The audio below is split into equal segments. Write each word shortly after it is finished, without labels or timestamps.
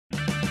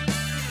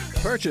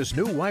Purchase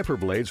new wiper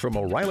blades from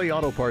O'Reilly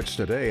Auto Parts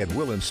today and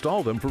we'll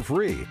install them for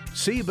free.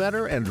 See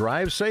better and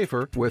drive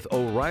safer with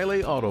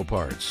O'Reilly Auto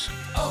Parts.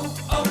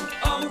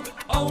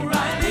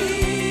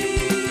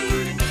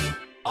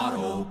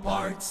 Auto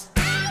Parts.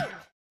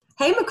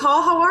 Hey,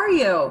 McCall, how are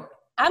you?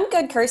 I'm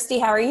good, Kirsty.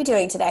 How are you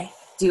doing today?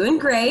 Doing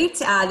great.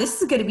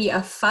 This is going to be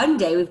a fun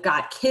day. We've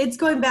got kids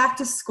going back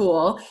to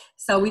school,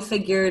 so we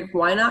figured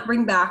why not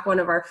bring back one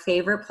of our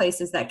favorite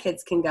places that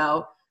kids can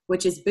go,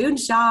 which is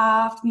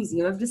Boonshoft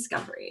Museum of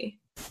Discovery.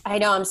 I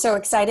know, I'm so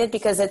excited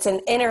because it's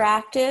an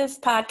interactive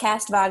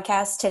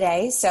vodcast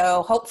today.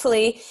 So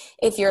hopefully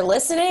if you're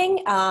listening,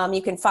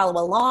 you can follow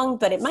along,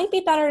 but it might be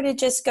better to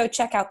just go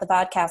check out the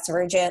podcast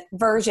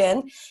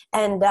version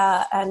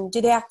and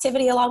do the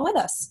activity along with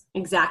us.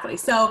 Exactly.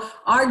 So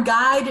our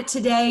guide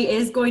today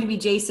is going to be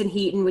Jason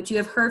Heaton, which you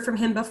have heard from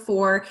him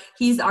before.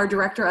 He's our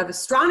director of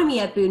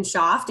astronomy at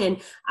Boonshoft,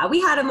 and we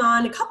had him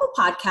on a couple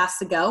podcasts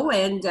ago,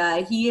 and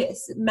he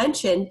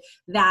mentioned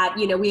that,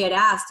 we had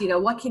asked,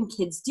 what can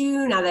kids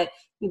do now that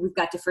we've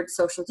got different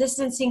social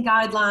distancing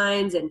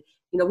guidelines, and,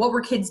 what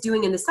were kids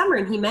doing in the summer?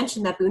 And he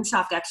mentioned that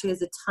Boonshoft actually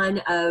has a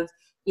ton of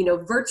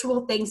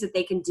virtual things that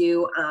they can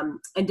do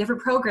and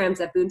different programs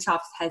that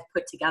Boonshoft has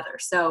put together.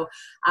 So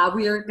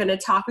we are going to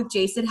talk with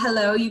Jason.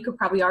 Hello, you could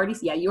probably already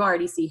see, you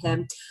already see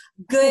him.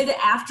 Good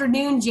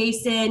afternoon,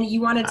 Jason.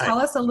 You want to tell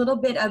us a little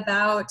bit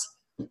about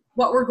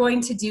what we're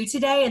going to do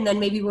today, and then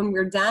maybe when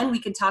we're done, we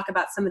can talk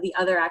about some of the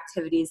other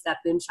activities that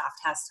Boonshoft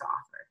has to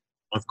offer.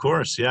 Of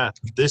course, yeah.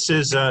 This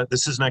is an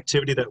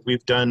activity that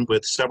we've done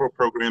with several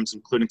programs,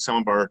 including some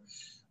of our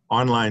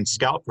online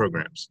Scout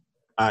programs.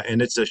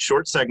 And it's a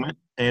short segment,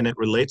 and it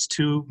relates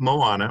to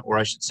Moana, or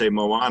I should say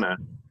Moana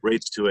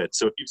relates to it.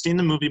 So if you've seen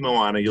the movie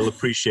Moana, you'll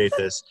appreciate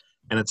this,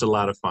 and it's a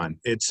lot of fun.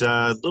 It's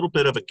a little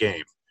bit of a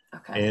game,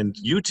 and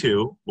you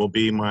two will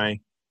be my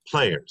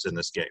players in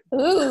this game.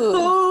 Ooh.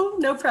 Oh,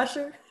 no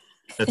pressure.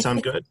 That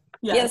sound good?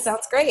 Yes,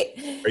 sounds great.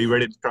 Are you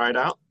ready to try it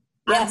out?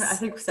 Yes, I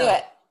think so. Do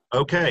it.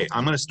 Okay,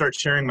 I'm going to start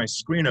sharing my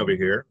screen over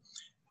here,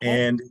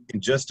 and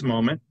in just a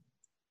moment,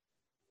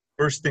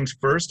 first things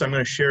first, I'm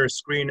going to share a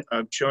screen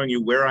of showing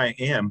you where I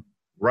am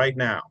right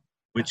now,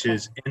 which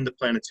is in the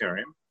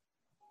planetarium.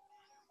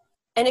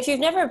 And if you've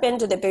never been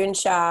to the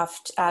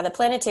Boonshoft, the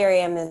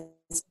planetarium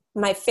is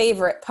my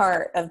favorite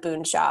part of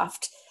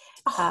Boonshoft.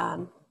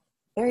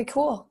 Very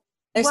cool.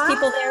 There's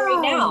people there right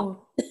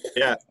now.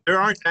 Yeah, there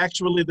aren't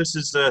actually, this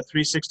is a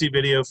 360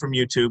 video from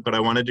YouTube, but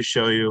I wanted to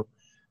show you,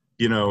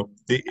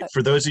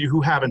 for those of you who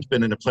haven't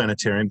been in a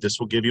planetarium, this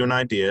will give you an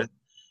idea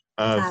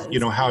of,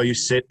 how you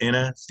sit in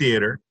a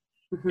theater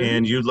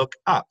and you look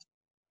up.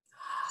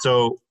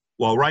 So,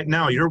 well, right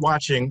now you're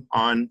watching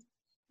on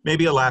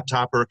maybe a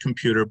laptop or a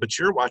computer, but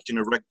you're watching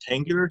a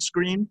rectangular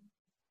screen.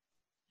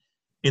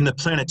 In the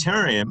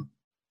planetarium,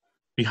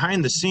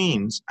 behind the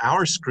scenes,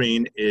 our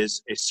screen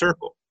is a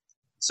circle.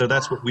 So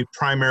that's what we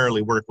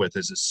primarily work with,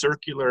 is a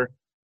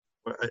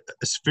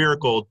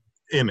spherical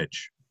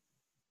image.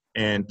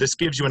 And this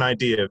gives you an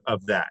idea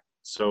of that.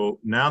 So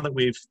now that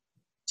we've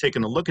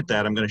taken a look at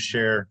that, I'm going to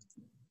share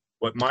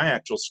what my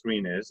actual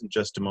screen is in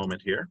just a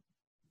moment here.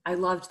 I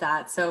loved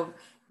that. So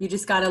you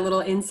just got a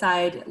little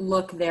inside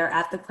look there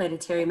at the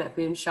planetarium at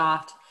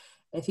Boonshoft.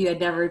 If you had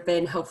never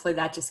been, hopefully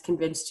that just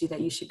convinced you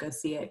that you should go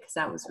see it, because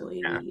that was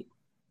really neat.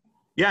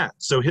 Yeah,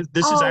 so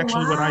this is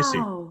actually what I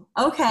see.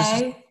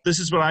 Okay. This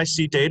is what I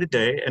see day to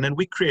day, and then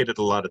we created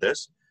a lot of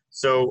this.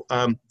 So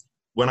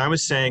when I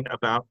was saying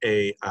about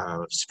a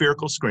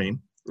spherical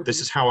screen, this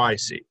is how I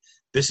see.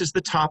 This is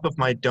the top of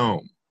my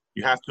dome.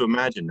 You have to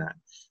imagine that.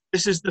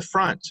 This is the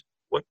front,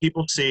 what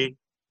people see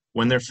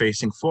when they're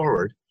facing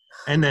forward.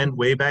 And then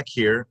way back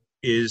here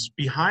is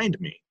behind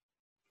me.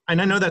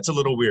 And I know that's a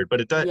little weird,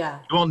 but it does. Yeah.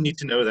 You all need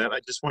to know that. I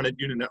just wanted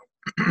you to know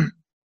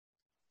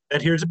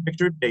that here's a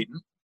picture of Dayton.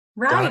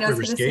 Right, I was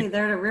going to say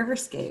they're at a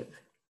riverscape.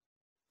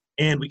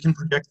 And we can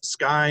project the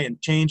sky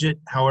and change it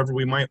however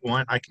we might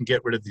want. I can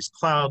get rid of these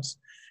clouds.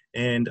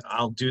 And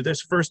I'll do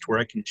this first where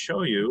I can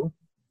show you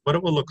what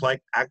it will look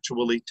like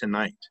actually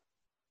tonight.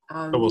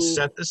 So we'll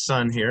set the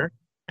sun here,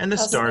 and the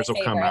stars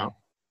will come out.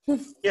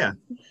 Yeah.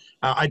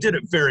 I did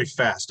it very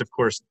fast. Of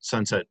course,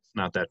 sunset's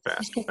not that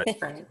fast.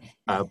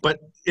 But, but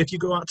if you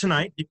go out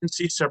tonight, you can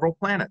see several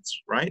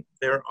planets, right?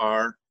 There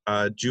are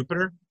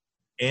Jupiter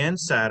and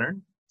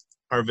Saturn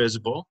are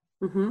visible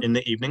in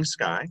the evening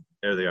sky.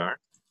 There they are.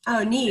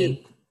 Oh,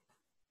 neat. And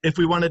if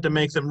we wanted to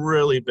make them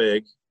really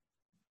big,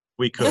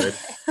 we could.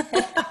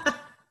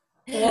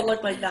 It won't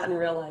look like that in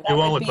real life. It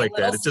won't look like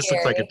that. It just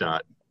looks like a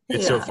dot.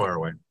 It's so far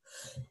away.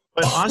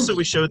 But also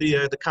we show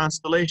the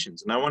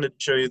constellations, and I wanted to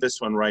show you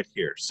this one right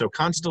here. So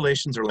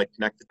constellations are like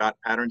connected dot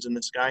patterns in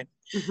the sky.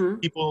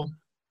 People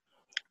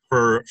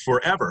for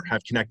forever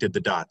have connected the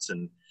dots,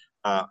 and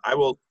I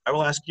will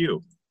ask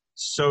you.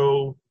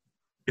 So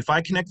if I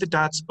connect the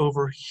dots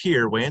over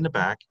here, way in the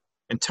back,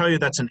 and tell you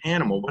that's an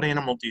animal, what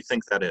animal do you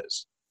think that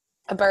is?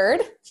 A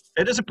bird?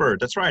 It is a bird.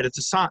 That's right. It's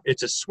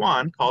a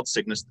swan called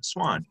Cygnus the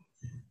swan.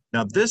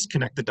 Now this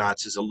connect the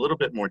dots is a little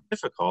bit more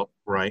difficult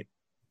right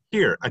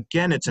here.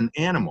 Again, it's an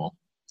animal.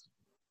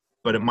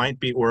 but it might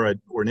be, or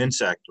an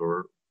insect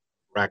or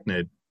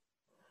arachnid.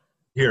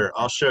 Here,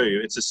 I'll show you.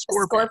 It's a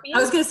scorpion.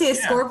 I was going to say a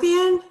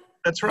scorpion.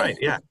 That's right,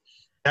 yeah.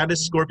 That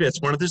is Scorpio.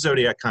 It's one of the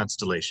zodiac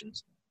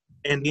constellations.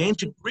 And the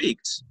ancient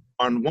Greeks,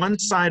 on one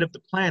side of the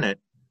planet,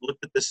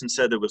 looked at this and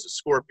said there was a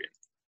scorpion.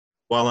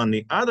 While on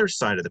the other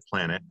side of the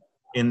planet,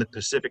 in the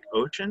Pacific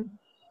Ocean,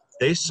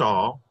 they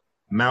saw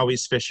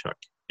Maui's fishhook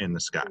in the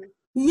sky.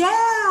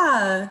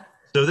 Yeah.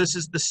 So this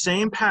is the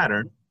same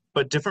pattern,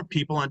 but different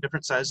people on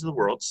different sides of the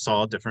world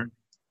saw a different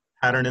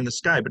pattern in the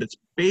sky, but it's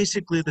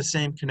basically the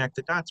same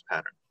connected dots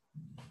pattern.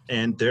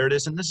 And there it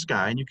is in the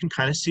sky, and you can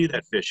kind of see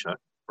that fishhook,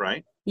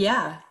 right?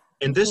 Yeah.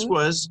 And this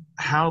was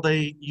how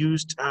they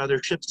used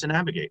their ships to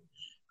navigate.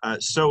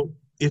 So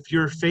if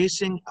you're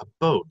facing a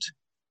boat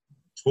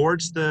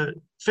towards the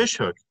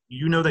fishhook,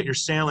 you know that you're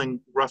sailing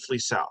roughly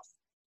south.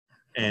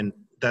 And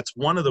that's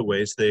one of the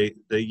ways they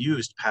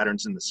used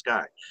patterns in the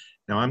sky.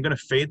 Now I'm going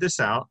to fade this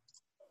out,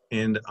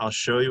 and I'll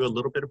show you a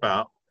little bit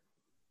about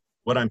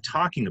what I'm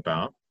talking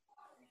about.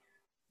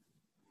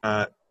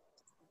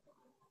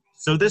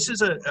 So this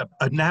is a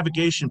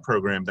navigation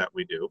program that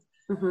we do.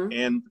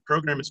 And the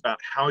program is about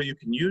how you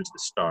can use the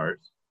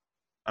stars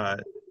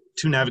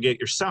to navigate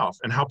yourself,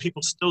 and how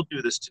people still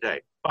do this today.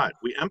 But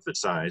we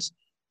emphasize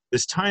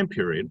this time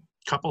period,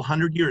 a couple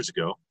hundred years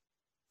ago,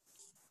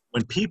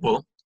 when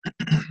people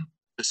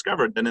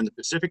discovered that in the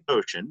Pacific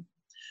Ocean,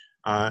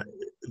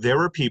 there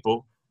were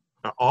people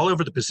all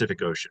over the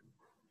Pacific Ocean,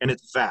 and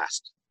it's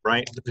vast,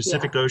 right? The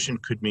Pacific Ocean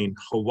could mean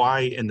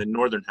Hawaii in the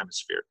northern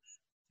hemisphere,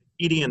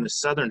 Tahiti in the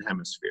southern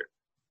hemisphere.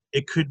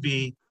 It could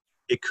be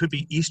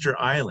Easter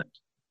Island.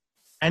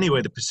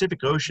 Anyway, the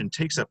Pacific Ocean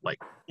takes up a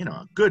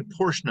good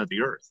portion of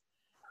the earth.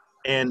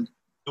 And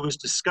it was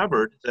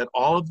discovered that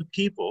all of the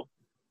people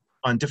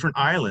on different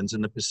islands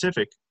in the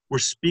Pacific were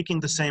speaking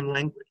the same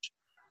language,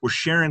 were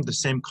sharing the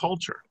same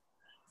culture.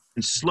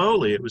 And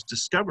slowly it was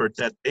discovered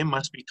that they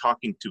must be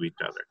talking to each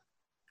other,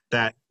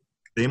 that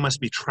they must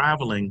be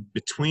traveling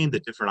between the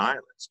different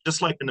islands,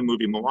 just like in the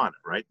movie Moana,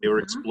 right? They were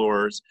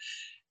explorers.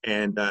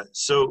 And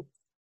so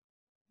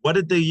what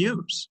did they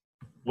use?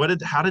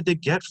 How did they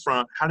get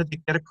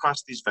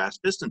across these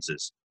vast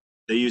distances?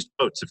 They used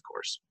boats, of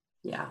course.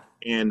 Yeah.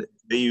 And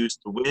they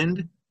used the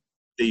wind,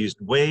 they used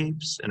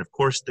waves, and of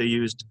course they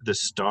used the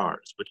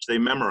stars, which they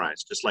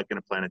memorized, just like in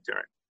a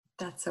planetarium.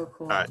 That's so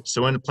cool.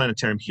 So in the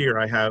planetarium here,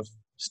 I have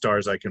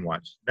stars I can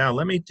watch. Now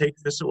let me take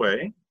this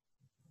away.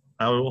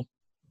 I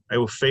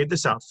will fade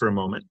this out for a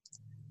moment,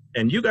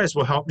 and you guys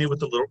will help me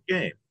with a little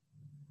game.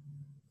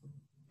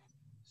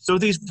 So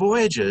these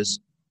voyages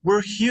were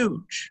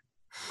huge,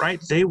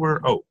 right? They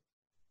were,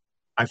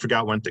 I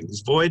forgot one thing.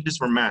 These voyages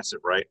were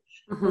massive, right?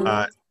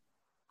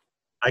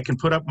 I can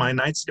put up my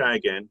night sky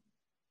again,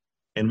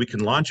 and we can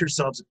launch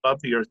ourselves above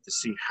the earth to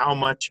see how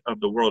much of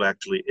the world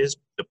actually is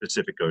the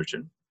Pacific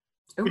Ocean.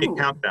 We can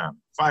count down.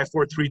 5,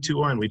 4, 3, 2,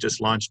 1. We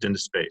just launched into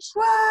space.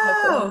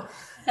 Whoa!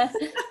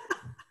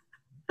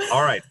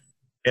 All right.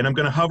 And I'm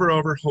going to hover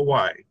over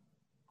Hawaii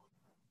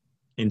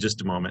in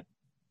just a moment.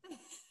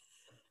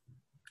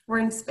 We're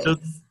in space. So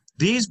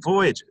these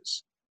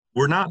voyages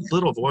were not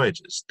little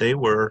voyages. They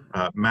were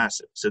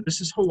massive. So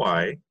this is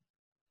Hawaii.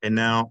 And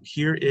now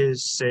here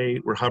is, say,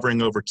 we're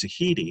hovering over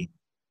Tahiti.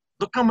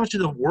 Look how much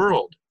of the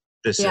world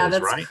this is, right? Yeah,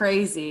 that's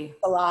crazy.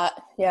 A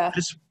lot, yeah.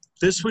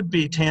 This would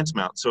be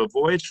tantamount. So a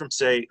voyage from,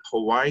 say,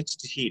 Hawaii to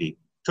Tahiti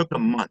took a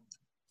month,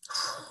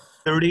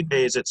 30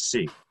 days at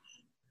sea.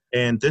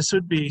 And this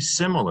would be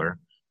similar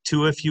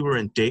to if you were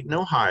in Dayton,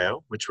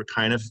 Ohio, which we're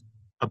kind of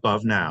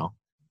above now,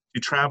 to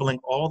traveling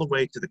all the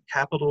way to the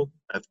capital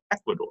of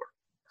Ecuador.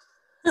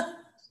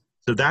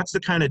 So that's the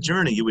kind of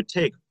journey you would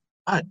take.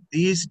 But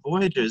these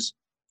voyages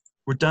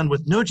were done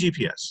with no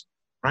GPS,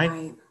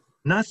 right?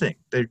 Nothing.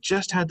 They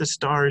just had the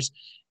stars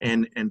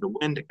and the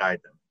wind to guide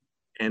them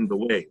and the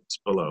waves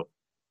below.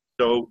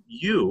 So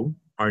you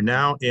are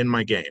now in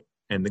my game,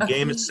 and the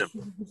game is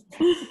simple.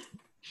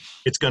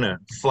 It's going to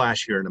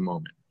flash here in a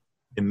moment.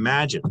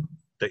 Imagine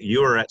that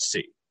you are at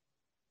sea.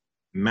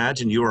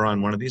 Imagine you are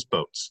on one of these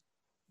boats.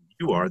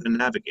 You are the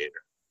navigator.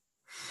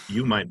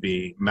 You might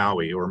be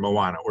Maui or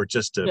Moana or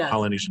just a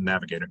Polynesian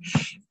navigator.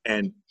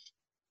 And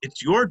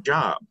it's your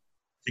job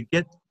to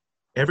get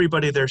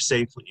everybody there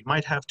safely. You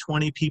might have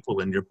 20 people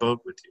in your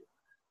boat with you.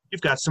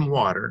 You've got some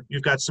water,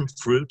 you've got some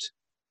fruit,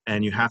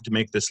 and you have to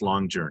make this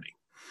long journey.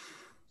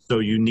 So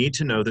you need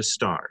to know the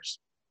stars.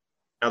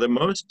 Now, the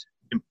most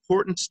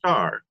important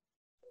star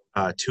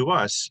to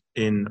us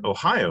in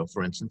Ohio,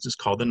 for instance, is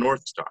called the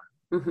North Star.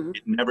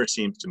 It never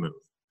seems to move.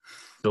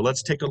 So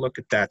let's take a look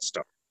at that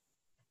star.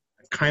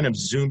 I've kind of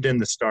zoomed in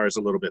the stars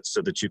a little bit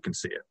so that you can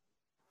see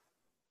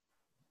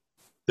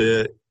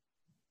it.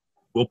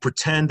 We'll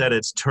pretend that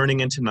it's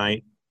turning into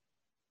night,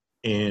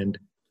 and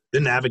the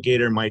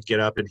navigator might get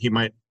up and he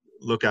might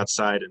look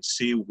outside and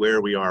see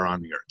where we are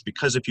on the earth.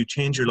 Because if you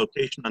change your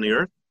location on the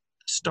earth,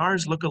 the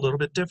stars look a little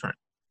bit different.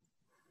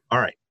 All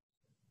right,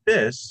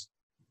 this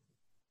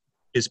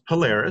is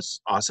Polaris,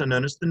 also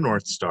known as the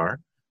North Star.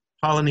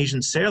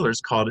 Polynesian sailors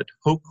called it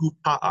Hoku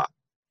Pa'a,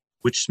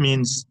 which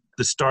means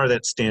the star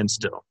that stands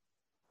still.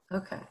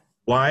 Okay.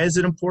 Why is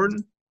it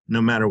important?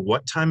 No matter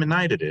what time of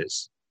night it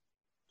is,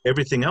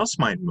 everything else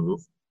might move,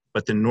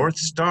 but the North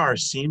Star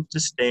seems to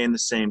stay in the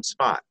same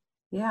spot.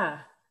 Yeah.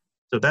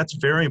 So that's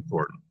very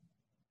important.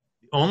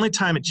 The only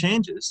time it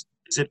changes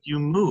is if you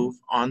move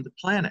on the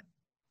planet.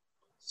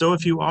 So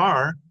if you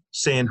are,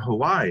 say, in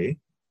Hawaii,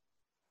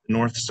 the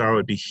North Star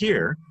would be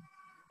here,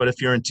 but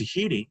if you're in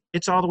Tahiti,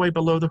 it's all the way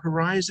below the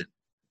horizon.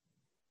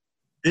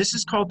 This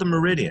is called the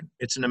meridian.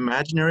 It's an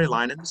imaginary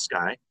line in the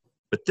sky,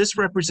 but this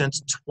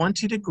represents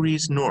 20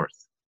 degrees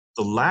north,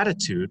 the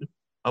latitude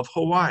of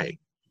Hawaii,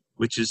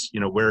 which is,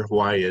 where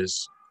Hawaii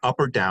is up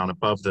or down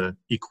above the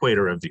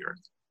equator of the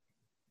Earth.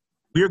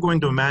 We are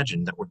going to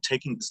imagine that we're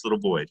taking this little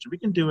voyage. We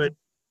can do it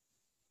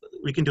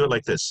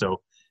like this.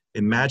 So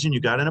imagine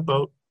you got in a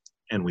boat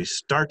and we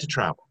start to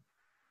travel.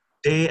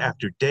 Day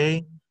after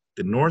day,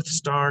 the North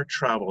Star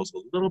travels a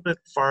little bit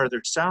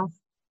farther south.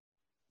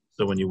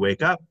 So when you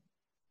wake up,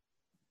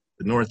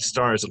 the North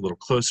Star is a little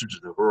closer to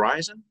the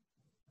horizon.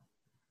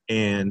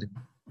 And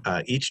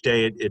each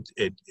day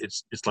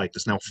it's like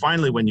this. Now,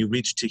 finally, when you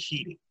reach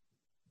Tahiti,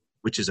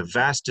 which is a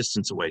vast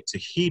distance away,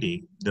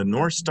 Tahiti, the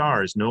North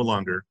Star is no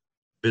longer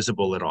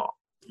visible at all.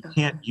 You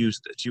can't use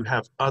this. You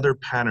have other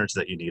patterns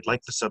that you need,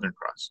 like the Southern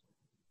Cross.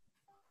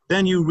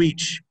 Then you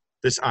reach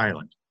this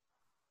island,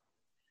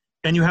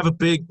 and you have a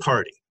big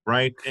party,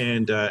 right?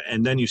 And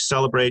then you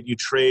celebrate, you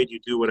trade, you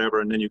do whatever,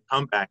 and then you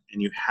come back,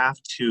 and you have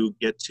to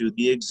get to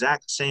the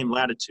exact same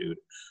latitude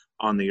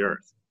on the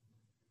Earth.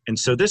 And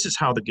so this is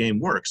how the game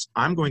works.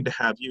 I'm going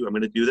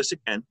to do this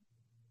again,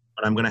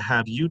 but I'm going to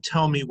have you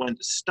tell me when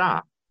to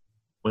stop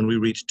when we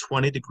reach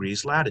 20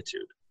 degrees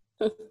latitude.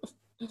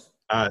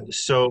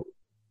 So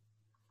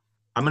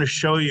I'm going to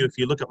show you, if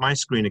you look at my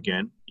screen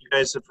again, you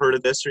guys have heard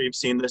of this or you've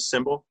seen this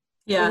symbol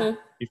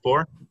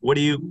before? What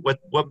do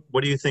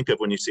you think of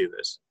when you see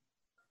this?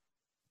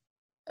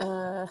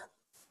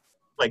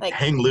 Like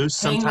hang loose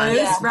sometimes? Hang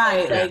loose,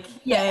 Yeah. right.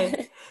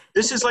 Yeah.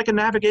 This is like a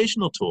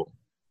navigational tool.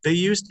 They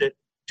used it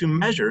to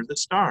measure the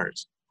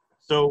stars.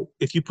 So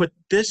if you put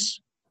this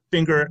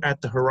finger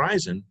at the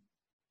horizon,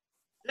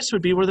 this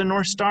would be where the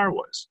North Star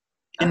was.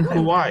 In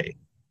Hawaii,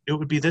 it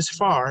would be this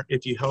far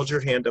if you held your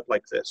hand up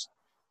like this. It's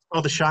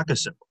called the shaka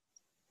symbol.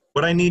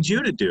 What I need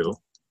you to do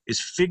is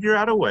figure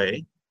out a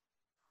way,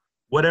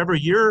 whatever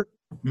your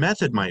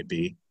method might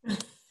be,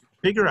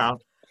 figure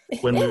out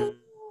when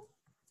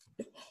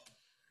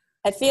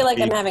I feel like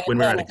I'm having a when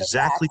we're at panic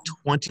exactly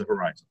attack. 20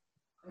 horizon.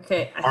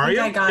 Okay, Are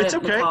you? I got It's it,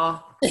 okay. Nicole.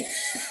 You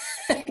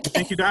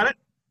think you got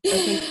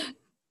it?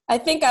 I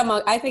think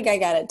I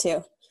got it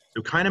too.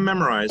 So kind of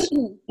memorize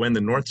when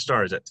the North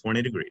Star is at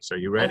 20 degrees. Are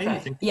you ready?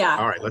 Okay. Yeah.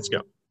 All right, let's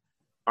go.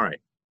 All right.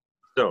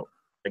 So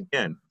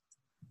again,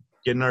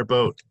 get in our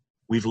boat.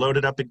 We've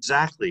loaded up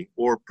exactly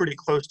or pretty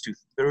close to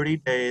 30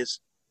 days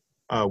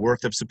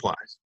worth of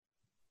supplies.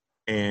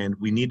 And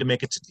we need to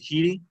make it to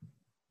Tahiti.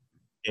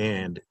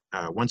 And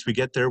once we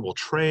get there, we'll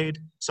trade.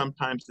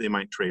 Sometimes they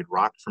might trade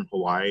rock from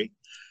Hawaii.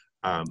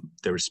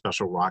 There was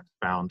special rock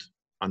found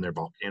on their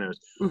volcanoes.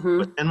 Mm-hmm.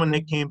 But then when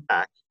they came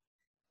back,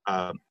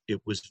 it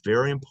was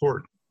very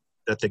important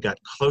that they got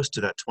close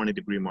to that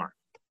 20-degree mark.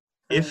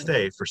 If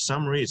they, for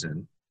some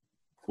reason,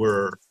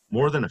 were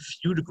more than a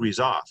few degrees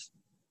off,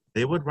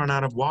 they would run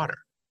out of water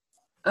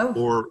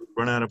or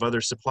run out of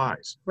other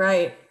supplies.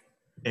 Right.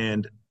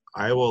 And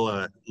I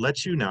will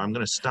let you now. I'm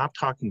going to stop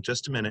talking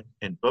just a minute,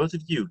 and both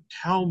of you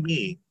tell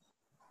me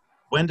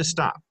when to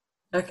stop.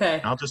 Okay.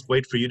 And I'll just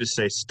wait for you to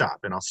say stop,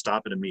 and I'll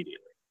stop it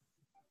immediately.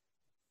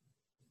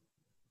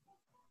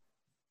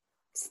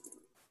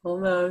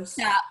 Almost.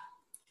 Stop.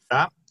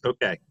 Stop?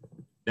 Okay.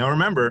 Now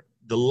remember,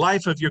 the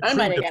life of your I'm crew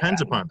ready to get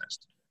depends going. upon this.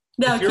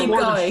 No, If you're keep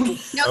more than- going.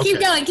 No, Okay. keep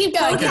going. The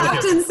Okay, okay.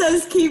 captain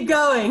says keep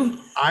going.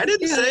 I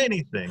didn't say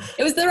anything.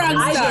 It was the wrong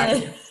I start.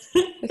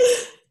 did.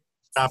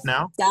 Stop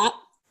now. Stop.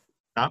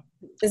 Stop.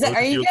 Is it? Both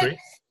Are of you good? agree?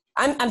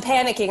 I'm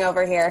panicking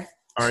over here.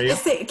 Are you?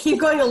 Keep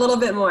going a little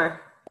bit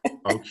more.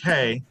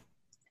 Okay.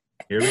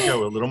 Here we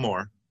go. A little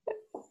more.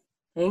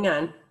 Hang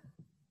on.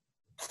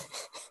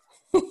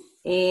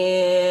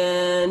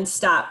 And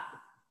stop.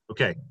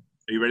 Okay.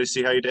 Are you ready to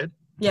see how you did?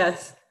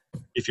 Yes.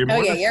 If you're more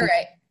Okay, than you're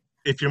right.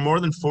 If you're more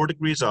than 4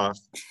 degrees off,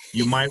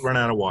 you might run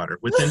out of water.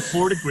 Within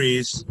 4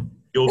 degrees,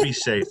 you'll be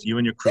safe. You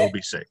and your crew will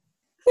be safe.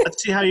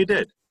 Let's see how you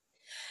did.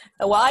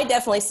 Well, I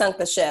definitely sunk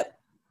the ship.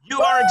 You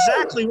are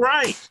exactly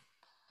right.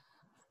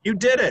 You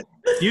did it.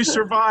 You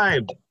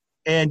survived.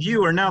 And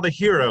you are now the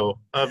hero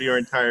of your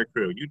entire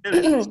crew. You did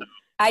it. So,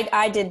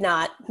 I did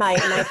not. My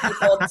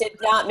people did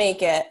not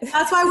make it.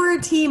 That's why we're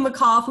a team,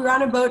 McCall. If we were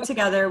on a boat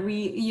together,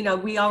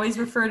 we always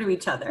refer to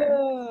each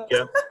other.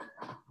 yeah.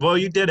 Well,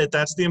 you did it.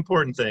 That's the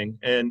important thing.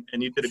 And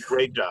you did a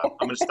great job.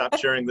 I'm going to stop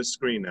sharing the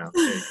screen now.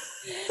 Okay.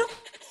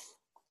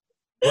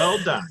 Well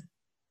done.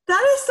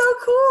 That is so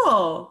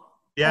cool.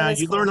 Yeah, That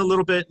is you cool. learn a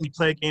little bit and you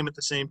play a game at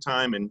the same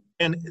time. And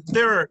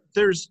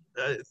there's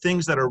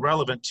things that are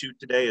relevant to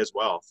today as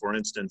well. For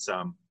instance,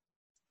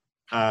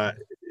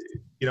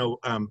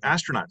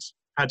 astronauts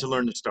had to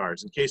learn the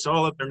stars in case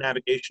all of their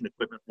navigation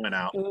equipment went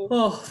out.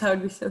 Oh, that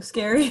would be so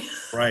scary.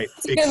 Right.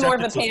 It's even more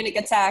of a panic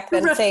attack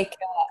than Right. fake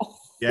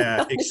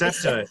Yeah,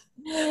 except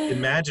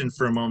imagine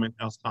for a moment,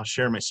 I'll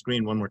share my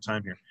screen one more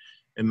time here.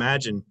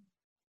 Imagine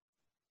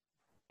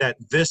that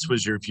this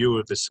was your view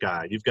of the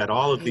sky. You've got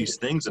all of these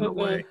things in the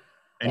way,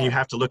 and you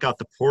have to look out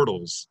the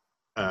portals,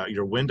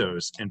 your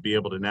windows, and be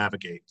able to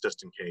navigate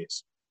just in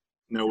case.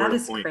 Nowhere That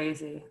to is point,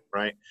 crazy.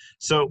 right?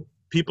 So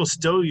people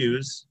still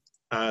use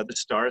the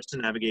stars to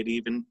navigate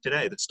even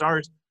today. The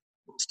stars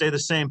will stay the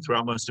same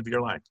throughout most of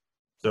your life.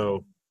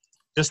 So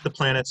just the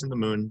planets and the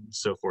moon and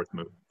so forth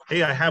move.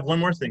 Hey, I have one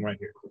more thing right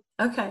here.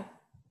 Okay.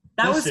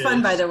 That was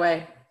fun, by the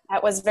way.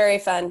 That was very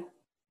fun.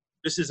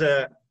 This is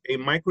a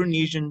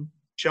Micronesian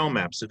shell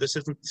map. So this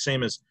isn't the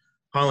same as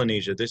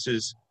Polynesia. This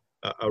is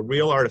a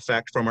real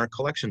artifact from our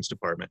collections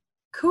department.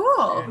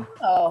 Cool.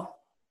 Oh.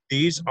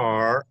 These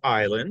are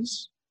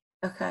islands.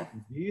 Okay.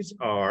 These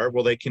are,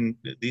 well,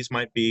 these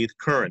might be the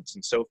currents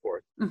and so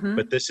forth. Mm-hmm.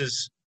 But this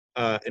is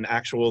an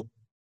actual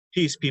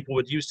piece people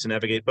would use to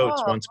navigate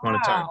boats once upon a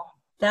time.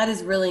 That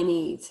is really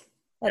neat.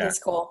 That is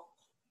cool.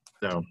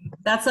 So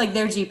that's like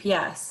their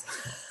GPS.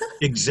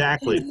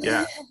 Exactly.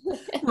 Yeah.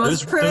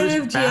 Most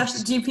primitive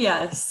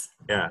GPS.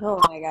 Yeah. Oh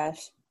my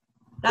gosh.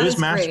 Those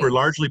maps were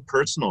largely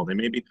personal. They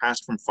may be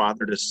passed from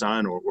father to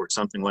son or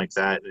something like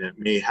that. And it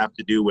may have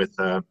to do with,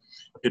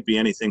 could be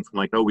anything from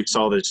like, oh, we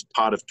saw this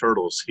pod of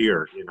turtles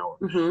here,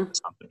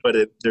 something. But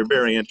they're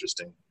very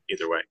interesting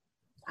either way.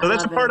 So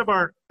that's part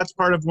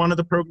of one of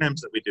the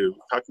programs that we do,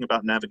 talking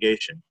about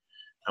navigation.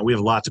 And we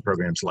have lots of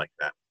programs like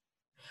that.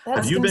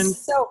 That's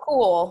so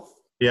cool.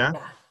 Yeah?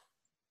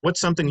 What's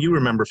something you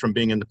remember from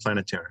being in the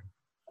planetarium?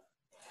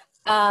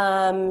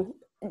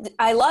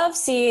 I love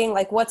seeing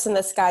like what's in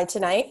the sky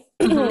tonight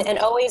and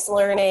always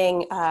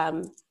learning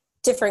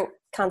different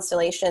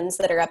constellations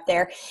that are up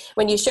there.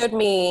 When you showed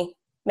me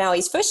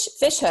Maui's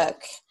fish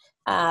hook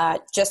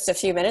just a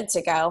few minutes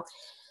ago,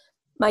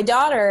 my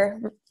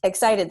daughter,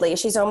 excitedly,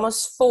 she's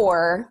almost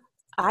 4,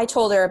 I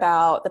told her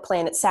about the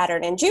planets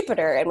Saturn and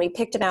Jupiter, and we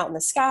picked them out in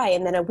the sky.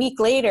 And then a week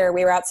later,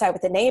 we were outside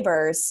with the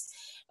neighbors,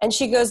 and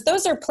she goes,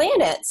 "Those are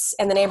planets."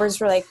 And the neighbors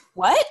were like,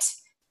 "What?"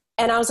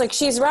 And I was like,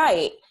 "She's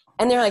right."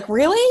 And they're like,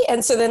 "Really?"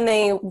 And so then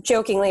they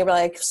jokingly were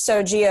like,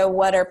 "So Gio,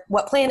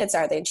 what planets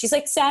are they?" And she's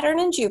like, "Saturn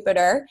and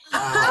Jupiter."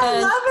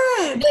 I love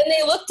it. Then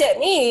they looked at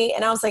me,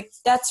 and I was like,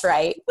 "That's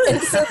right."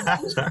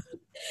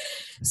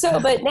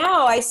 But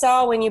now I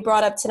saw when you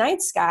brought up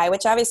tonight's sky,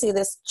 which obviously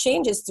this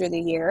changes through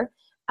the year,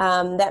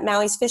 that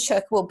Maui's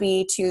fishhook will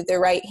be to the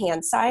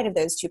right-hand side of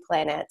those 2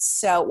 planets.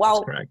 So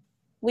while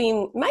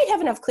we might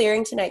have enough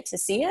clearing tonight to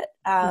see it,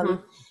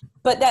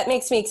 but that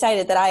makes me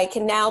excited that I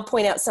can now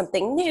point out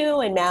something new,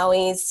 and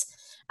Maui's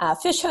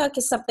fishhook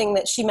is something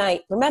that she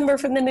might remember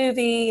from the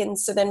movie, and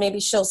so then maybe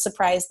she'll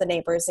surprise the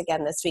neighbors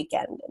again this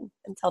weekend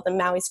and tell them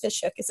Maui's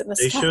fishhook is in the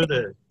sky. They show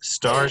the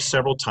stars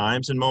several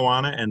times in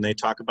Moana, and they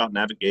talk about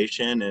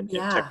navigation and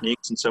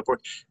techniques and so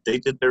forth. They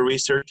did their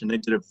research, and they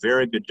did a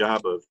very good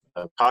job of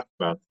talking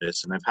about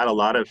this, and I've had a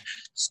lot of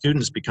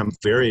students become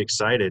very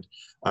excited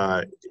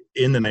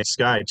in the night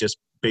sky just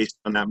based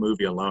on that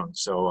movie alone.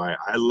 So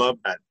I love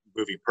that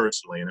movie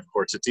personally, and of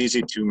course it's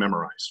easy to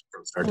memorize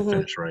from start to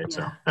finish, right?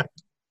 Yeah. So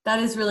that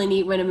is really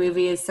neat when a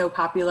movie is so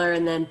popular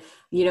and then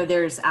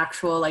there's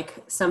actual like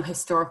some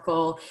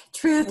historical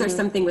truth or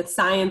something with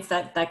science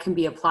that can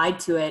be applied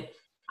to it.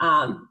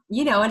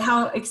 And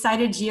how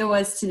excited Gio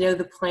was to know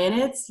the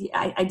planets.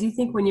 I do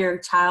think when you're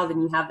a child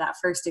and you have that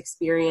first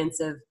experience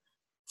of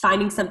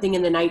finding something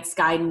in the night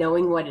sky,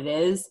 knowing what it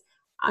is,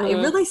 it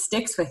really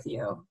sticks with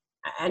you.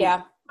 And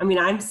I mean,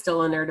 I'm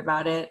still a nerd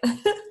about it.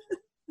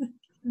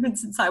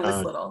 Since I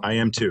was little. I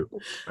am too,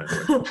 by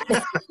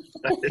the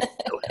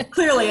way.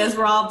 Clearly, as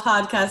we're all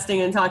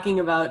podcasting and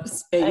talking about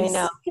space.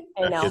 I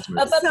know.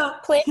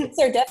 But planets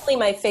are definitely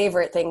my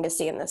favorite thing to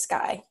see in the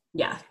sky.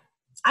 Yeah.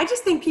 I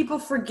just think people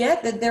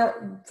forget that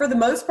they're, for the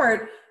most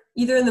part,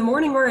 either in the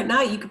morning or at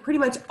night, you can pretty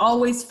much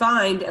always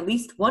find at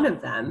least one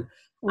of them.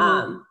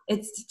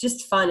 It's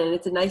just fun, and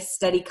it's a nice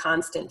steady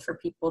constant for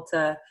people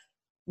to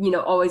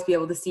always be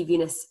able to see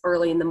Venus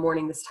early in the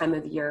morning this time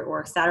of year,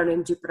 or Saturn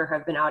and Jupiter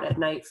have been out at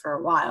night for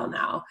a while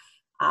now.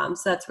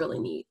 So that's really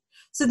neat.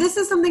 So this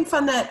is something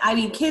fun that,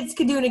 kids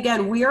can do. And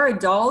again, we are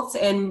adults,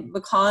 and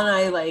McCall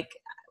and I,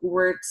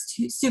 we're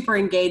super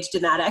engaged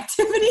in that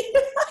activity.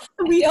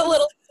 We feel a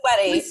little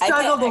sweaty. We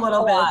struggled a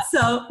little bit.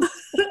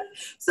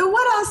 So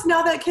what else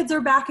now that kids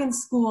are back in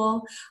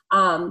school?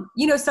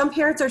 Some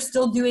parents are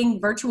still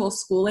doing virtual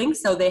schooling,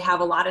 so they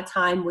have a lot of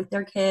time with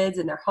their kids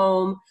and they're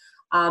home.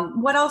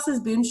 What else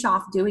is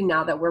Boonshoft doing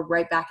now that we're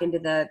right back into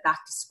the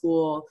back to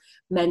school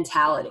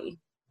mentality?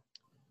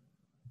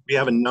 We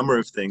have a number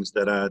of things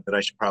that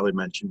I should probably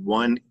mention.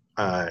 One,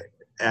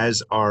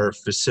 as our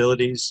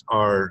facilities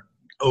are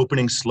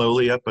opening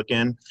slowly up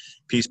again,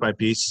 piece by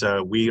piece,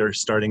 we are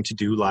starting to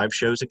do live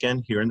shows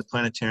again here in the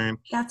planetarium.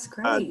 That's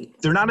great.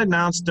 They're not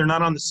announced, they're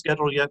not on the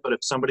schedule yet, but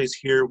if somebody's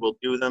here, we'll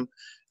do them.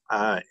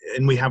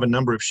 And we have a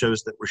number of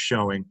shows that we're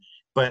showing.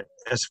 But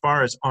as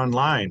far as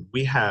online,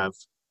 we have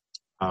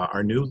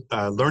our new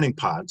learning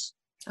pods,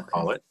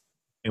 call it,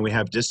 and we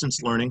have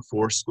distance learning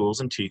for schools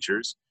and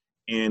teachers,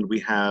 and we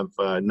have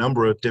a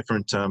number of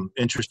different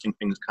interesting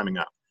things coming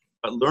up.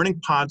 But learning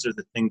pods are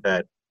the thing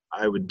that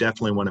I would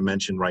definitely want to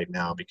mention right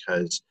now,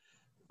 because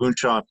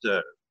Boonshoft,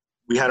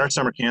 we had our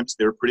summer camps.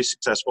 They were pretty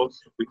successful.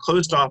 We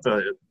closed off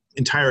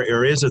entire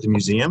areas of the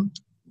museum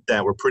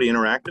that were pretty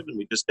interactive, and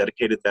we just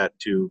dedicated that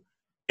to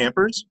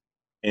campers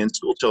and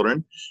school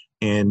children.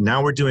 And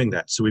now we're doing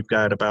that. So we've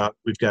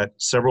got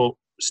several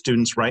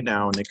students right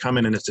now, and they come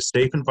in and it's a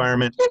safe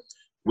environment,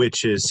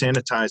 which is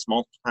sanitized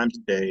multiple times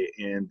a day,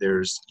 and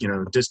there's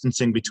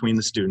distancing between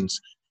the students.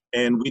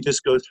 And we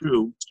just go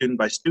through student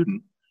by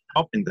student,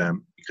 helping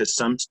them, because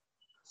some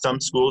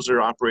schools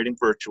are operating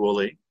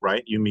virtually,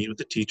 right? You meet with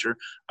the teacher.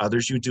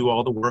 Others, you do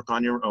all the work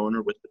on your own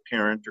or with the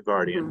parent or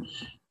guardian.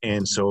 Mm-hmm.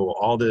 And so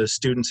all the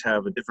students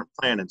have a different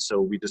plan. And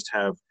so we just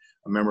have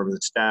a member of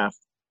the staff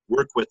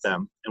work with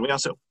them. And we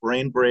also have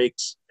brain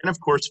breaks, and of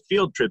course,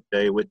 field trip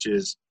day, which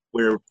is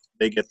where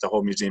they get the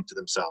whole museum to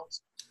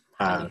themselves.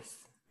 Nice.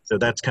 So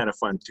that's kind of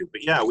fun too.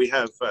 But yeah, we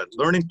have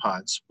learning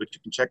pods, which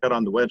you can check out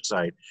on the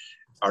website,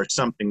 are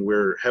something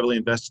we're heavily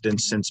invested in,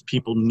 since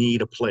people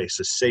need a place,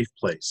 a safe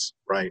place,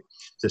 right,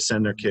 to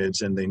send their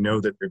kids, and they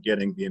know that they're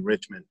getting the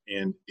enrichment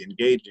and the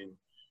engaging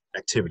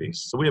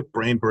activities. So we have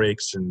brain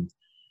breaks, and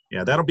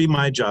yeah, that'll be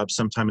my job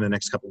sometime in the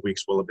next couple of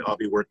weeks. I'll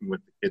be working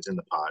with the kids in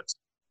the pods.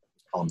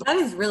 That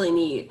is really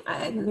neat.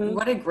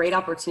 What a great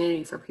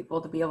opportunity for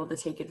people to be able to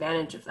take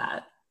advantage of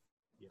that.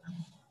 Yeah.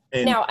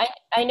 And now,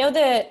 I know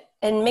that,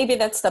 and maybe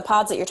that's the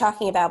pods that you're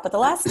talking about, but the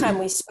last time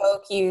we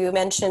spoke, you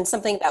mentioned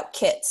something about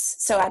kits.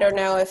 So I don't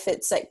know if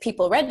it's like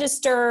people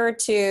register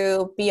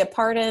to be a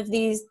part of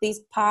these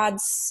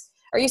pods.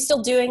 Are you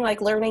still doing like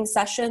learning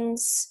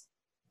sessions?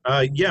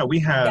 Yeah, we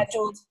have.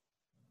 Scheduled?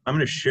 I'm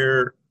going to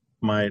share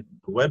my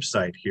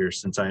website here,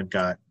 since I've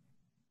got.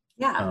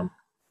 Yeah.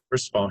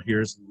 First of all,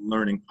 here's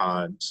learning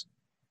pods.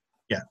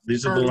 Yeah,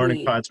 these are the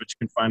learning pods, which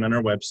you can find on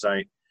our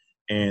website.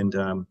 And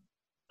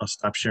I'll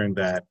stop sharing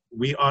that.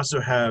 We also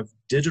have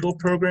digital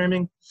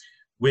programming,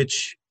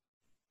 which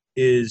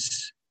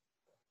is,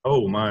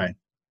 oh my,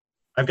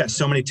 I've got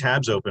so many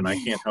tabs open, I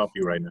can't help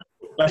you right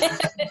now.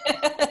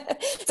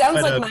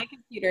 Sounds like my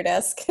computer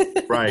desk.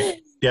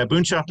 Right. Yeah,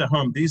 Boonshoft at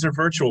Home, these are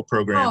virtual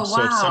programs. Oh,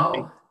 wow.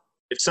 So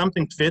if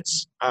something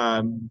fits,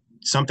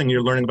 something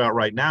you're learning about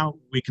right now,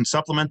 we can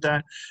supplement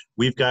that.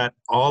 We've got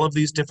all of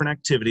these different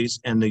activities,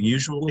 and they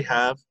usually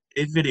have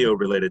a video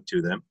related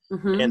to them.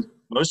 Mm-hmm. And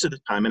most of the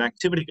time, an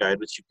activity guide,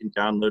 which you can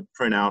download,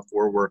 print out,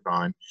 or work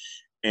on.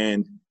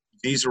 And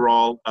these are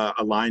all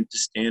aligned to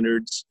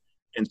standards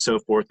and so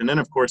forth. And then,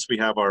 of course, we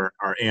have our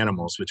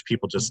animals, which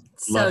people just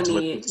love to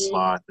look at, the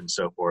sloth and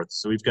so forth.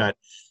 So we've got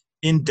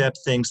in-depth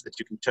things that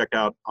you can check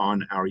out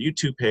on our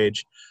YouTube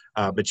page.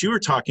 But you were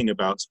talking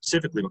about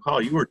specifically,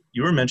 McCall,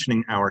 you were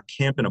mentioning our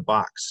Camp in a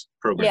Box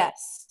program.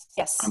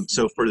 Yes.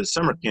 So for the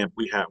summer camp,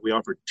 we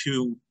offered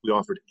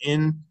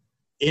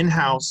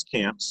in-house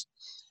camps,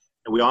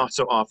 and we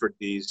also offered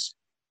these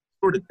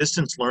sort of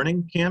distance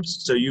learning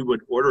camps. So you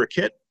would order a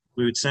kit,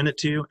 we would send it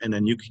to you, and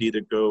then you could either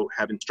go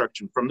have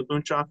instruction from the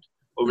Boonshoft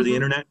over the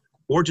internet,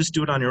 or just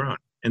do it on your own.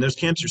 And those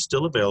camps are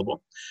still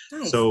available.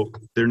 Nice. So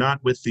they're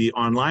not with the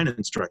online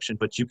instruction,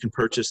 but you can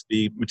purchase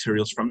the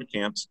materials from the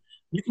camps.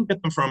 You can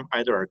get them from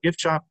either our gift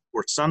shop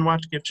or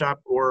Sunwatch gift shop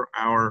or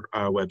our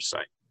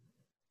website.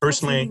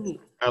 Personally,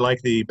 I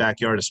like the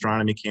backyard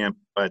astronomy camp,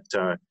 but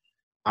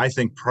I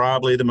think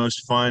probably the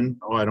most fun,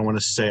 I don't want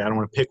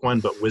to pick one,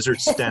 but Wizard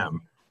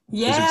STEM.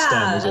 Yeah. Wizard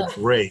STEM is a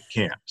great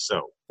camp.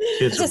 So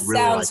kids it just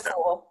really sounds like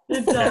cool. that.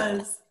 It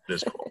does. It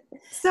is cool.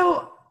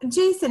 So,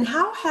 Jason,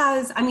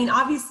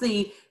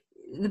 obviously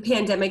the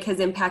pandemic has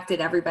impacted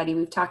everybody.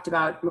 We've talked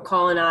about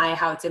McCall and I,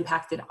 how it's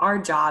impacted our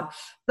job,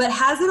 but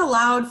has it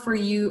allowed for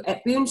you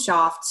at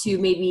Boonshoft to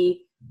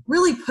maybe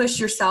really push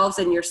yourselves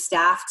and your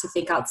staff to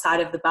think outside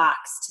of the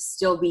box, to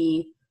still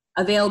be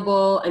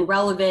available and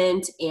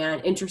relevant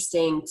and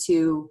interesting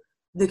to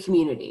the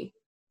community?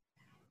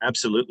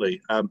 Absolutely.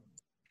 I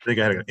think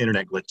I had an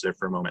internet glitch there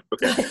for a moment.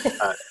 Okay.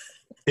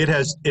 It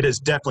has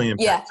definitely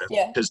impacted.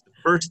 Because the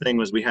first thing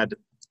was we had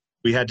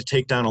to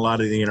take down a lot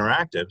of the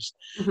interactives.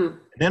 Mm-hmm.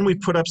 Then we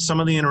put up some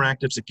of the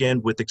interactives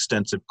again with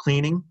extensive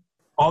cleaning.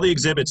 All the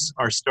exhibits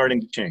are starting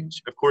to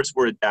change. Of course,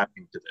 we're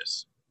adapting to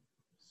this.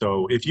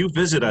 So if you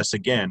visit us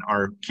again,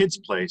 our kids'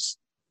 place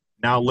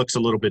now looks a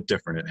little bit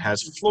different. It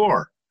has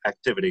floor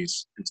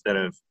activities instead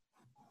of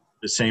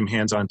the same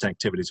hands-on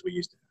activities we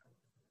used to have.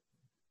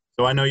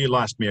 So I know you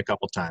lost me a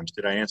couple times.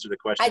 Did I answer the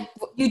question?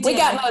 You did. We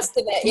got most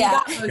of it.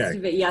 Yeah. We got most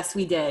of it. Yes,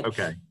 we did.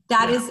 Okay.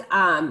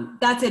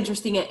 That's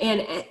interesting.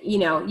 And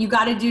you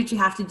got to do what you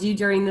have to do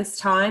during this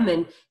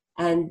time.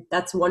 And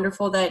that's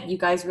wonderful that you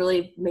guys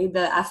really made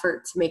the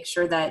effort to make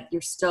sure that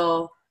you're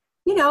still,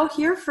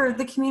 here for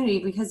the community,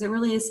 because it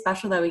really is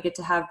special that we get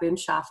to have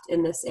Boonshoft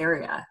in this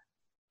area.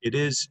 It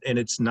is, and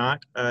it's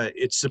not,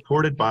 it's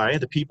supported by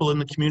the people in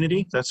the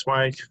community. That's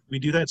why we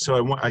do that.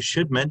 So I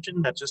should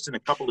mention that just in a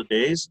couple of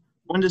days.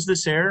 When does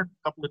this air?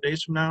 A couple of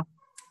days from now?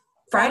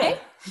 Friday.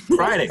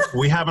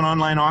 We have an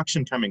online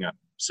auction coming up,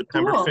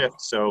 September 5th.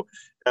 So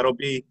that'll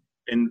be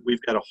and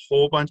we've got a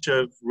whole bunch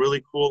of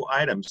really cool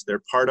items.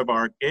 They're part of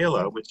our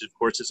gala, which of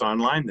course is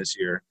online this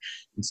year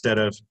instead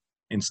of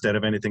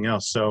anything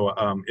else. So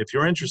if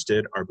you're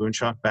interested, our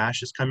Boonshoft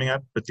Bash is coming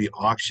up, but the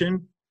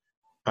auction,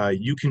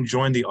 you can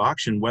join the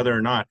auction whether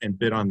or not and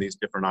bid on these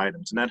different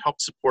items. And that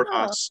helps support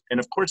us and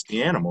of course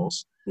the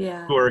animals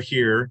who are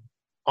here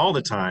all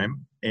the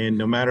time. And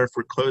no matter if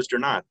we're closed or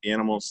not, the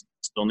animals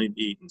still need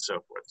to eat and so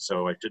forth.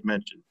 So I should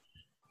mention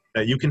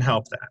that you can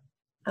help that.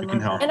 You can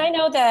help. And I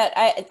know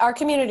that our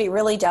community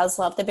really does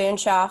love the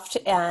Boonshoft.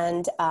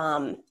 And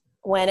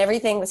when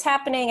everything was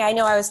happening, I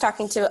know I was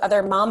talking to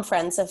other mom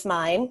friends of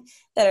mine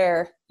that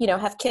are,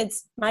 have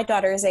kids my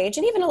daughter's age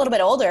and even a little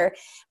bit older.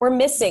 We're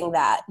missing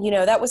that.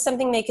 That was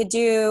something they could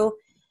do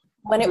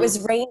when it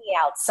was rainy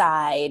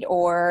outside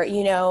or,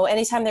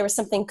 anytime there was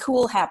something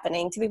cool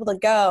happening, to be able to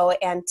go,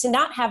 and to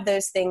not have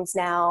those things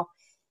now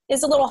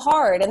is a little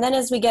hard. And then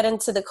as we get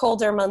into the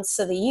colder months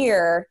of the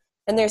year,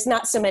 and there's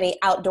not so many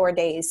outdoor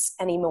days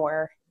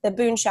anymore, the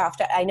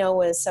Boonshoft, I know,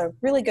 was a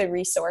really good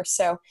resource.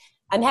 So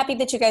I'm happy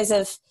that you guys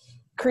have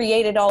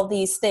created all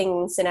these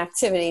things and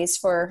activities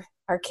for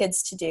our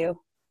kids to do.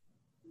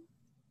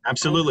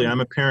 Absolutely.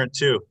 I'm a parent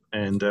too.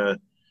 And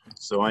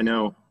so I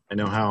know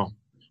how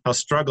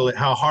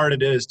hard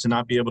it is to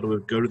not be able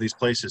to go to these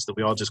places that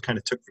we all just kind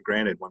of took for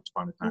granted once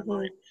upon a time,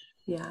 right?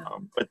 Yeah.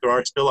 But there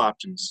are still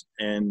options,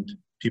 and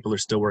people are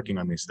still working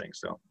on these things.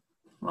 So,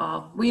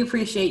 wow, we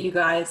appreciate you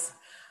guys.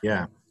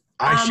 Yeah.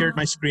 I shared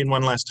my screen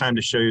one last time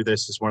to show you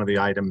this as one of the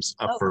items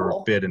up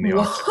for bid in the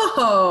auction.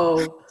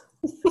 Whoa.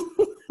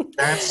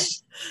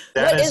 That's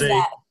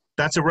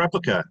a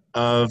replica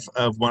of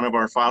one of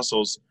our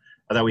fossils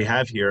that we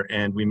have here,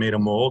 and we made a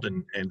mold,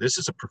 and this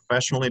is a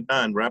professionally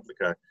done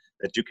replica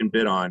that you can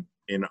bid on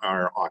in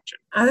our auction.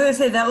 I was going to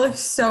say, that looks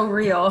so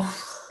real.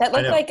 That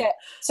looked like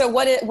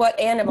what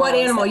animal? What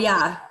animal,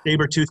 yeah.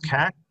 Saber-toothed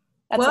cat.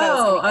 That's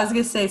whoa, I was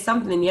going to say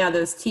something,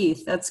 those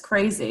teeth. That's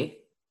crazy.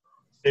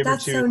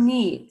 That's so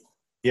neat.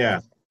 Yeah.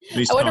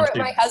 I wonder what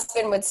my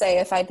husband would say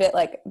if I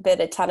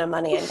bid a ton of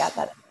money and got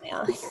that in the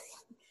mail.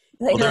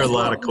 Well, there are a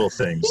lot of cool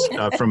things,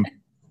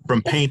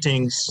 from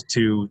paintings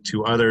to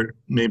other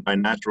made by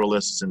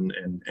naturalists and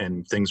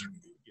things.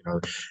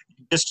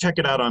 Just check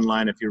it out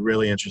online if you're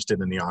really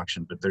interested in the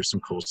auction. But there's some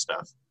cool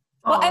stuff.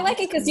 Well, I like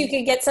it because you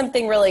can get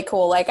something really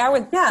cool. That's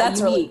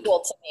unique. Really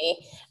cool to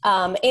me.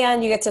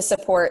 And you get to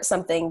support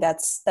something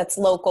that's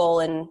local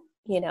and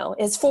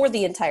is for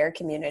the entire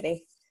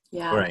community.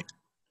 Yeah. Right.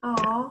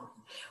 Oh.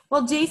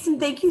 Well, Jason,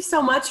 thank you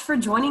so much for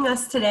joining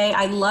us today.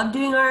 I love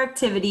doing our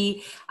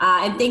activity.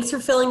 And thanks for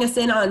filling us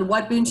in on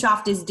what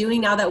Boonshoft is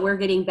doing now that we're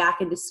getting back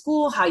into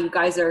school, how you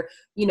guys are,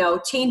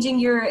 changing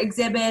your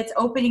exhibits,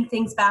 opening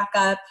things back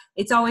up.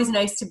 It's always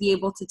nice to be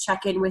able to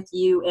check in with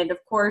you. And of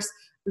course,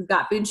 we've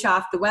got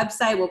Boonshoft, the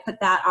website. We'll put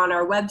that on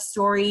our web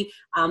story.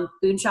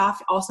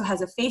 Boonshoft also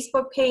has a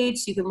Facebook page,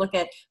 so you can look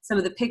at some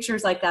of the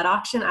pictures like that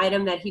auction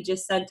item that he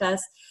just sent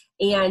us.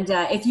 And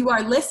if you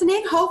are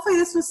listening, hopefully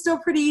this was still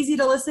pretty easy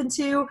to listen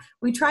to.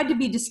 We tried to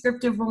be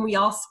descriptive when we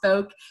all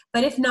spoke,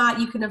 but if not,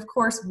 you can of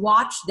course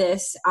watch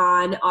this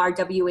on our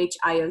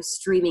WHIO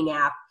streaming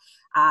app.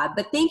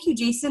 But thank you,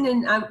 Jason,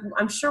 and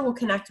I'm sure we'll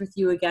connect with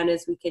you again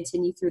as we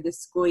continue through this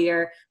school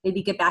year,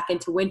 maybe get back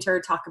into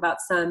winter, talk about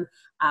some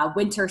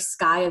winter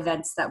sky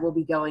events that will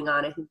be going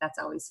on. I think that's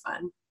always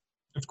fun.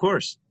 Of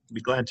course, I'd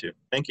be glad to.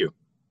 Thank you.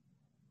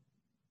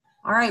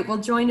 All right, well,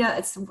 join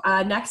us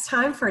next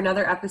time for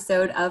another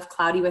episode of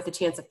Cloudy with a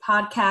Chance of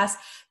Podcast.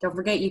 Don't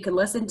forget, you can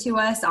listen to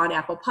us on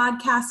Apple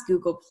Podcasts,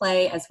 Google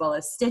Play, as well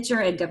as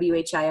Stitcher and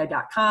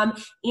WHIO.com.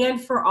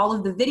 And for all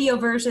of the video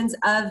versions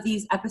of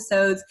these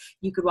episodes,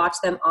 you could watch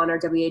them on our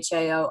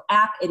WHIO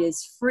app. It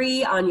is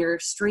free on your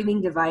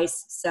streaming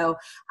device. So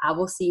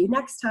we'll see you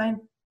next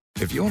time.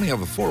 If you only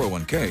have a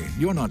 401k,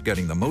 you're not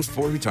getting the most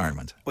for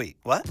retirement. Wait,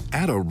 what?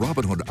 Add a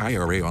Robinhood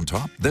IRA on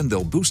top, then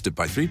they'll boost it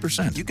by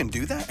 3%. You can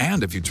do that?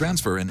 And if you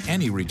transfer in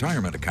any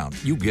retirement account,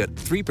 you get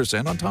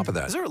 3% on top of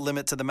that. Is there a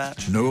limit to the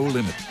match? No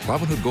limit.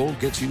 Robinhood Gold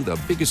gets you the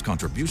biggest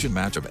contribution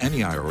match of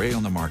any IRA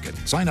on the market.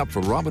 Sign up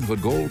for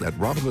Robinhood Gold at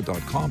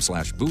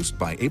Robinhood.com/boost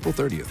by April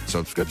 30th.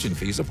 Subscription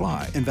fees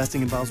apply.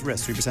 Investing involves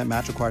risk. 3%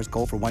 match requires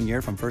gold for 1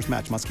 year from first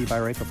match. Must keep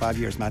IRA for 5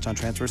 years. Match on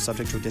transfers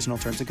subject to additional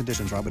terms and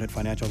conditions. Robinhood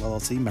Financial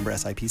LLC, member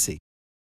SIPC.